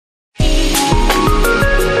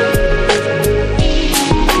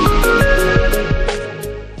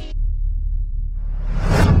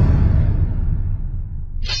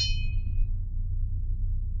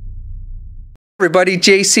Everybody,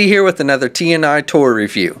 JC here with another TNI toy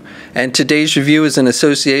review, and today's review is in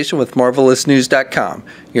association with MarvelousNews.com,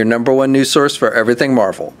 your #1 news source for everything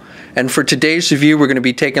Marvel. And for today's review, we're going to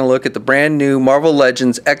be taking a look at the brand new Marvel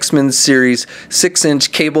Legends X-Men Series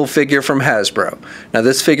 6-inch cable figure from Hasbro. Now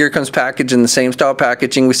this figure comes packaged in the same style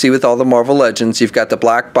packaging we see with all the Marvel Legends. You've got the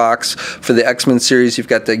black box for the X-Men series, you've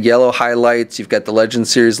got the yellow highlights, you've got the Legends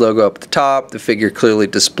series logo up at the top, the figure clearly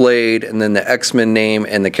displayed, and then the X-Men name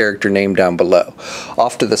and the character name down below.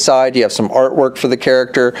 Off to the side you have some artwork for the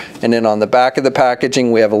character, and then on the back of the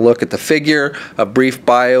packaging we have a look at the figure, a brief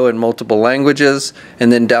bio in multiple languages,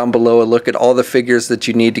 and then down below a look at all the figures that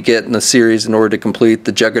you need to get in the series in order to complete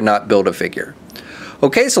the Juggernaut Build-A-Figure.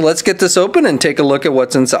 Okay, so let's get this open and take a look at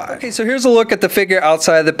what's inside. Okay, so here's a look at the figure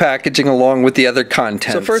outside of the packaging along with the other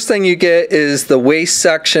content. So first thing you get is the waist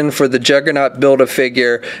section for the Juggernaut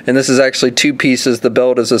Build-A-Figure, and this is actually two pieces. The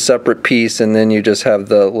belt is a separate piece, and then you just have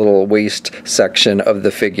the little waist section of the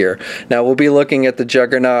figure. Now we'll be looking at the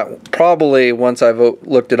Juggernaut probably once I've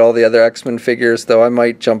looked at all the other X-Men figures, though I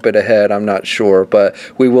might jump it ahead, I'm not sure, but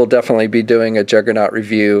we will definitely be doing a Juggernaut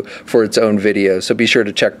review for its own video, so be sure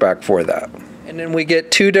to check back for that. And then we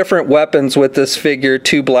get two different weapons with this figure,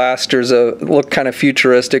 two blasters, look kind of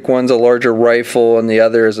futuristic. One's a larger rifle and the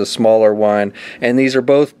other is a smaller one. And these are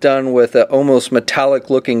both done with an almost metallic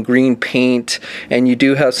looking green paint, and you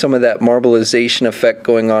do have some of that marbleization effect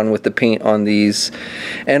going on with the paint on these.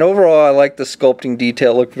 And overall I like the sculpting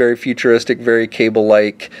detail, look very futuristic, very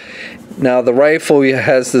cable-like. Now the rifle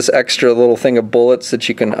has this extra little thing of bullets that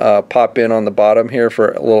you can pop in on the bottom here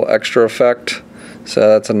for a little extra effect. So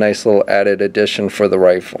that's a nice little added addition for the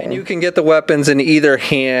rifle. And you can get the weapons in either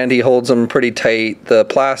hand. He holds them pretty tight. The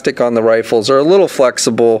plastic on the rifles are a little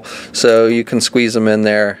flexible, so you can squeeze them in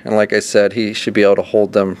there. And like I said, he should be able to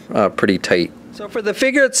hold them pretty tight. So for the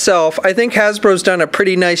figure itself, I think Hasbro's done a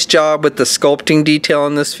pretty nice job with the sculpting detail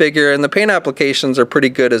on this figure, and the paint applications are pretty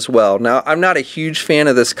good as well. Now, I'm not a huge fan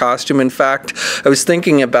of this costume. In fact, I was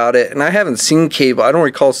thinking about it, and I haven't seen Cable. I don't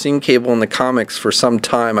recall seeing Cable in the comics for some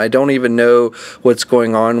time. I don't even know what's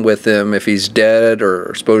going on with him, if he's dead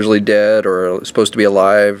or supposedly dead or supposed to be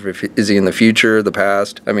alive. Is he in the future, the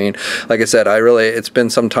past? I mean, like I said, it's been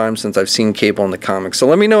some time since I've seen Cable in the comics. So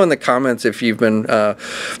let me know in the comments if you've been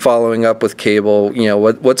following up with Cable. You know,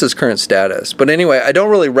 what's his current status. But anyway, I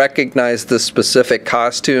don't really recognize this specific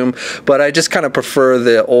costume, but I just kind of prefer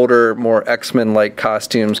the older, more X-Men-like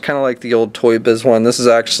costumes, kind of like the old Toy Biz one. This is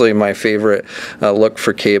actually my favorite look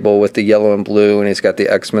for Cable, with the yellow and blue, and he's got the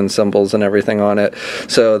X-Men symbols and everything on it.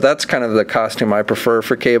 So that's kind of the costume I prefer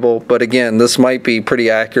for Cable. But again, this might be pretty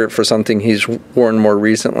accurate for something he's worn more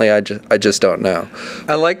recently. I just don't know.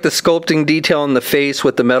 I like the sculpting detail in the face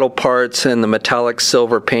with the metal parts and the metallic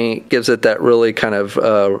silver paint. Gives it that really kind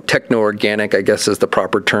of techno-organic, I guess is the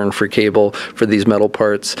proper term for Cable for these metal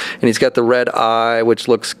parts. And he's got the red eye, which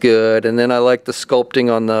looks good. And then I like the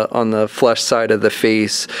sculpting on the flesh side of the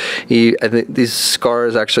face. I think these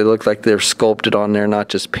scars actually look like they're sculpted on there, not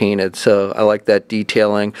just painted. So I like that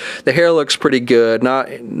detailing. The hair looks pretty good.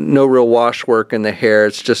 No real wash work in the hair.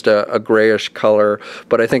 It's just a grayish color,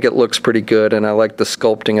 but I think it looks pretty good. And I like the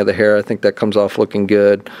sculpting of the hair. I think that comes off looking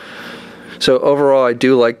good. So overall, I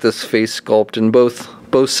do like this face sculpt in both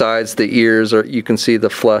sides. The ears, you can see the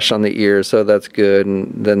flesh on the ears, so that's good.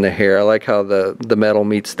 And then the hair, I like how the metal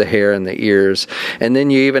meets the hair and the ears. And then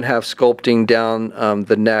you even have sculpting down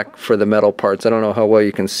the neck for the metal parts. I don't know how well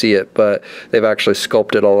you can see it, but they've actually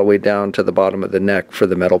sculpted all the way down to the bottom of the neck for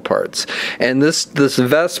the metal parts. And this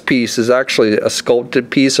vest piece is actually a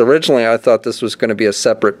sculpted piece. Originally I thought this was going to be a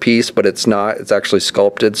separate piece, but it's not. It's actually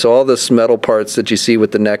sculpted. So all this metal parts that you see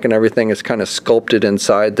with the neck and everything is kind of sculpted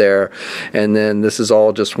inside there, and then this is all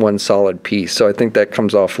just one solid piece. So I think that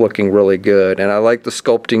comes off looking really good. And I like the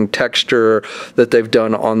sculpting texture that they've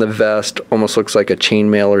done on the vest. Almost looks like a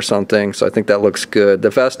chainmail or something. So I think that looks good. The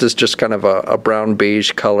vest is just kind of a brown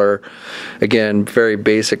beige color. Again, very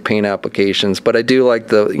basic paint applications. But I do like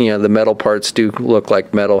the metal parts do look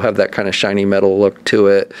like metal, have that kind of shiny metal look to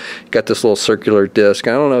it. Got this little circular disc.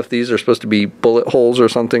 I don't know if these are supposed to be bullet holes or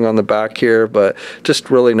something on the back here, but just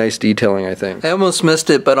really nice detailing, I think. I almost missed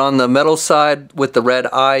it, but on the metal side with the red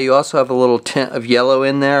eye, you also have a little tint of yellow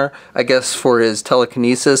in there, I guess for his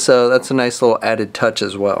telekinesis, so that's a nice little added touch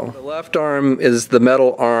as well. The left arm is the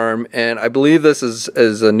metal arm, and I believe this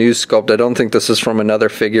is a new sculpt. I don't think this is from another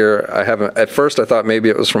figure. At first I thought maybe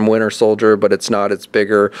it was from Winter Soldier, but it's not. It's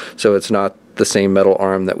bigger, so it's not the same metal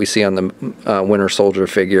arm that we see on the Winter Soldier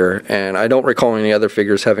figure, and I don't recall any other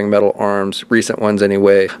figures having metal arms, recent ones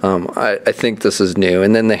anyway. I think this is new.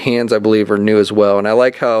 And then the hands, I believe, are new as well, and I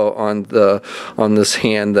like how on this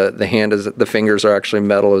hand, the fingers are actually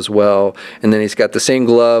metal as well, and then he's got the same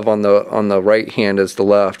glove on the right hand as the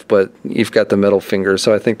left, but you've got the metal fingers,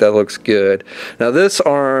 so I think that looks good. Now this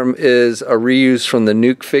arm is a reuse from the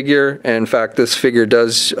Nuke figure, and in fact this figure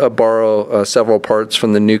does borrow several parts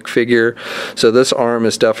from the Nuke figure, so this arm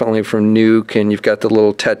is definitely from Nuke, and you've got the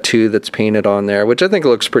little tattoo that's painted on there, which I think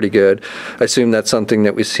looks pretty good. I assume that's something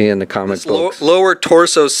that we see in the comic books. Lower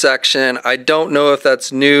torso section, I don't know if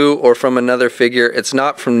that's new or from another figure. It's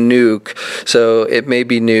not from Nuke, so it may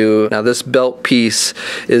be new. Now this belt piece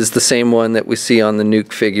is the same one that we see on the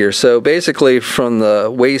Nuke figure. So basically from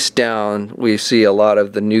the waist down, we see a lot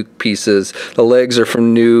of the Nuke pieces. The legs are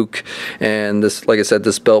from Nuke, and this, like I said,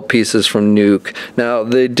 this belt piece is from Nuke. Now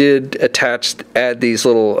they did add these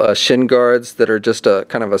little shin guards that are just a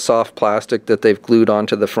kind of a soft plastic that they've glued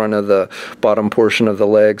onto the front of the bottom portion of the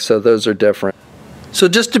leg, so those are different. So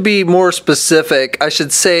just to be more specific, I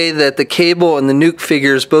should say that the Cable and the Nuke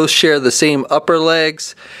figures both share the same upper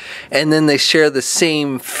legs, and then they share the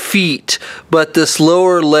same feet, but this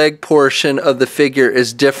lower leg portion of the figure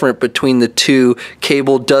is different between the two.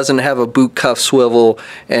 Cable doesn't have a boot cuff swivel,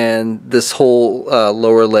 and this whole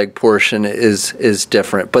lower leg portion is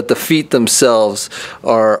different, but the feet themselves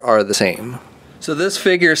are the same. So this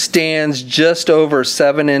figure stands just over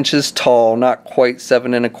 7 inches tall, not quite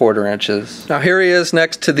 7 1/4 inches. Now here he is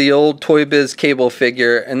next to the old Toy Biz Cable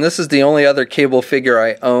figure, and this is the only other Cable figure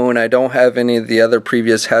I own. I don't have any of the other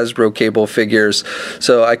previous Hasbro Cable figures,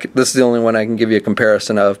 so this is the only one I can give you a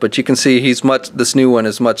comparison of. But you can see this new one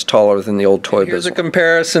is much taller than the old Toy Biz. Here's a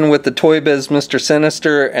comparison with the Toy Biz Mr.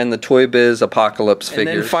 Sinister and the Toy Biz Apocalypse figures.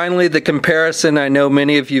 And then finally the comparison I know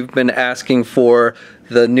many of you have been asking for,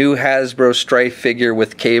 the new Hasbro Strife figure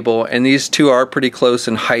with Cable, and these two are pretty close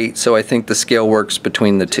in height, so I think the scale works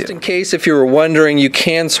between the two. Just in case if you were wondering, you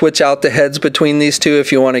can switch out the heads between these two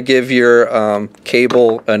if you want to give your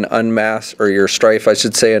Cable an unmasked, or your Strife I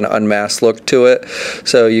should say, an unmasked look to it.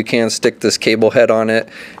 So you can stick this Cable head on it,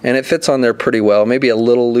 and it fits on there pretty well. Maybe a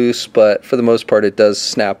little loose, but for the most part it does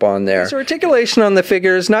snap on there. So articulation on the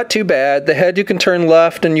figure is not too bad. The head you can turn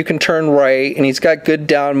left and you can turn right, and he's got good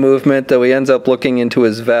down movement, though he ends up looking into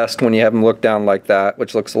his vest when you have him look down like that,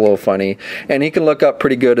 which looks a little funny, and he can look up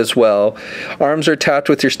pretty good as well. Arms are attached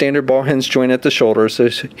with your standard ball hinge joint at the shoulder, so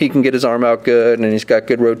he can get his arm out good, and he's got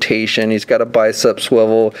good rotation. He's got a bicep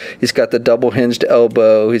swivel, he's got the double hinged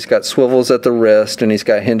elbow, he's got swivels at the wrist, and he's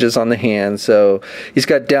got hinges on the hand, so he's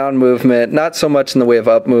got down movement, not so much in the way of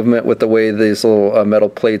up movement with the way these little metal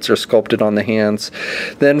plates are sculpted on the hands.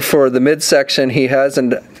 Then for the midsection, he has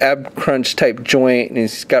an ab crunch type joint, and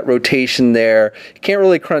he's got rotation there. He can't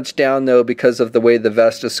really crunch down though because of the way the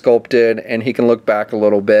vest is sculpted, and he can look back a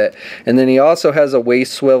little bit. And then he also has a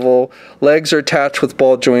waist swivel. Legs are attached with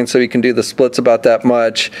ball joints, so he can do the splits about that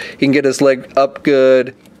much. He can get his leg up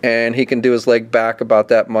good, and he can do his leg back about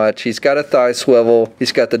that much. He's got a thigh swivel,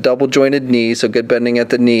 he's got the double jointed knee, so good bending at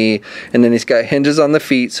the knee, and then he's got hinges on the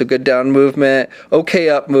feet, so good down movement, okay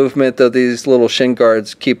up movement, though these little shin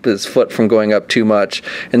guards keep his foot from going up too much.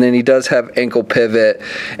 And then he does have ankle pivot,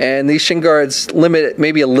 and these shin guards limit it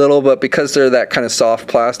maybe a little, but because they're that kind of soft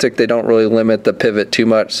plastic, they don't really limit the pivot too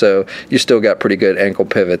much, so you still got pretty good ankle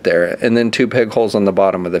pivot there. And then 2 peg holes on the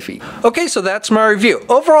bottom of the feet. Okay, so that's my review.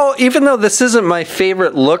 Overall, even though this isn't my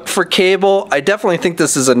favorite look for Cable, I definitely think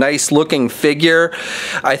this is a nice looking figure.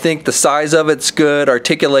 I think the size of it's good,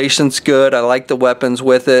 articulation's good, I like the weapons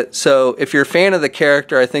with it. So if you're a fan of the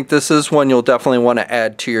character, I think this is one you'll definitely want to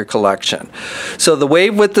add to your collection. So the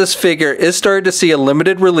wave with this figure is starting to see a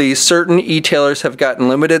limited release. Certain e-tailers have gotten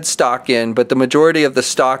limited stock in, but the majority of the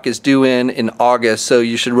stock is due in August, so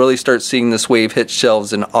you should really start seeing this wave hit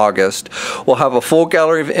shelves in August. We'll have a full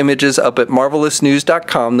gallery of images up at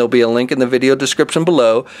marvelousnews.com. There'll be a link in the video description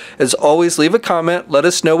below. As always, leave a comment, let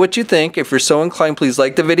us know what you think. If you're so inclined, please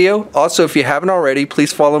like the video. Also, if you haven't already,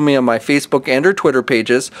 please follow me on my Facebook and or Twitter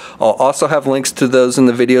pages. I'll also have links to those in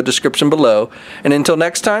the video description below. And until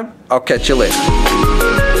next time, I'll catch you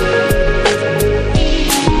later.